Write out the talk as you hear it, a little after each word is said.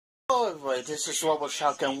Hello everybody, this is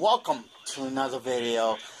RoboShock and welcome to another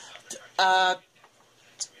video.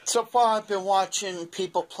 So far I've been watching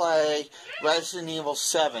people play Resident Evil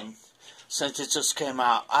 7 since it just came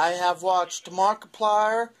out. I have watched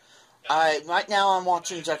Markiplier. Right now I'm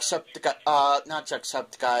watching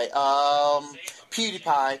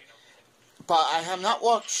PewDiePie. But I have not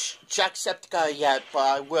watched Jacksepticeye yet, but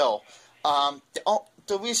I will.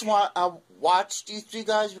 The reason why I watch these three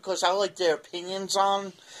guys because I like their opinions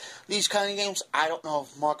on these kind of games. I don't know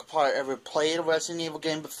if Markiplier ever played a Resident Evil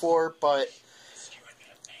game before, but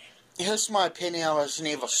here's my opinion on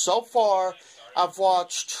Resident Evil. So far, I've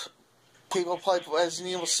watched people play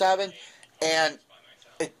Resident Evil 7, and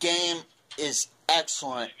the game is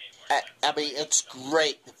excellent. I mean, it's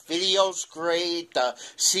great. The video's great. The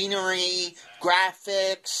scenery,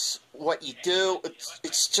 graphics, what you do,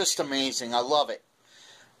 it's just amazing. I love it.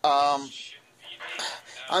 I'm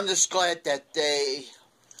just glad that they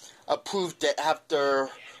approved it after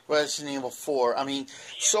Resident Evil 4. I mean,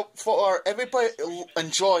 so far, everybody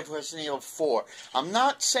enjoyed Resident Evil 4. I'm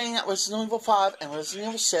not saying that Resident Evil 5 and Resident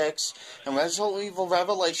Evil 6 and Resident Evil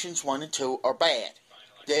Revelations 1 and 2 are bad.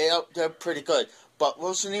 They're pretty good. But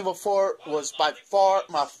Resident Evil 4 was by far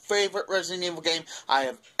my favorite Resident Evil game I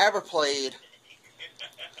have ever played.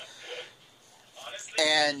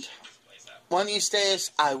 And one of these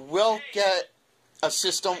days, I will get a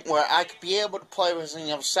system where I could be able to play Resident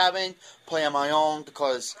Evil 7, play on my own,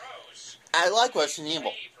 because I like Resident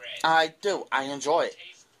Evil. I do. I enjoy it.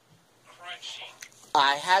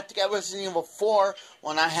 I had to get Resident Evil 4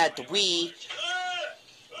 when I had the Wii,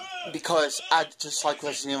 because I just like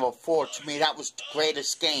Resident Evil 4. To me, that was the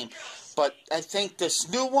greatest game. But I think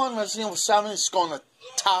this new one, Resident Evil 7, is going to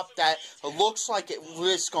top that. It looks like it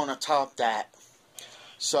is going to top that.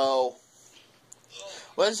 So,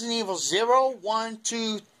 Resident Evil 0, 1,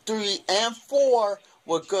 2, 3, and 4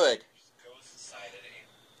 were good.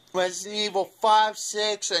 Resident Evil 5,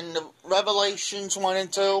 6, and the Revelations 1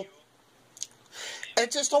 and 2,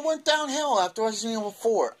 it just all went downhill after Resident Evil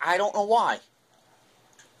 4. I don't know why.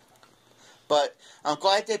 But I'm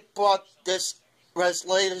glad they brought this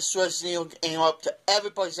latest Resident Evil game up to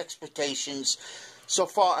everybody's expectations. So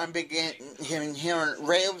far, I'm hearing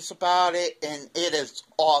raves about it, and it is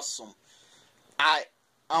awesome.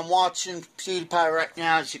 I'm watching PewDiePie right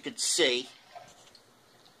now, as you can see.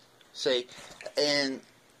 And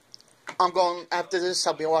I'm going, after this,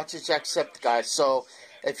 I'll be watching Jacksepticeye. So,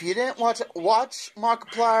 if you didn't watch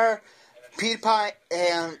Markiplier, PewDiePie,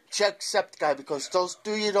 and Jacksepticeye, because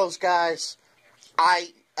those guys,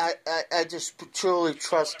 I just truly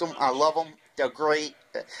trust them. I love them. They're great,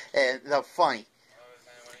 and they're funny.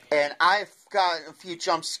 And I've gotten a few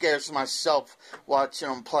jump scares myself watching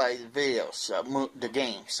them play the videos, the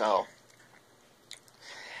game. So,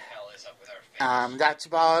 that's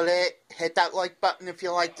about it. Hit that like button if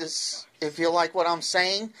you like this. If you like what I'm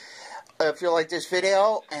saying, if you like this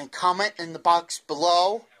video, and comment in the box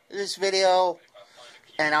below this video,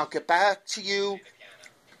 and I'll get back to you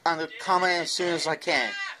on the comment as soon as I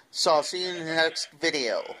can. So I'll see you in the next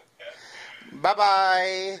video. Bye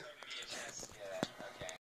bye.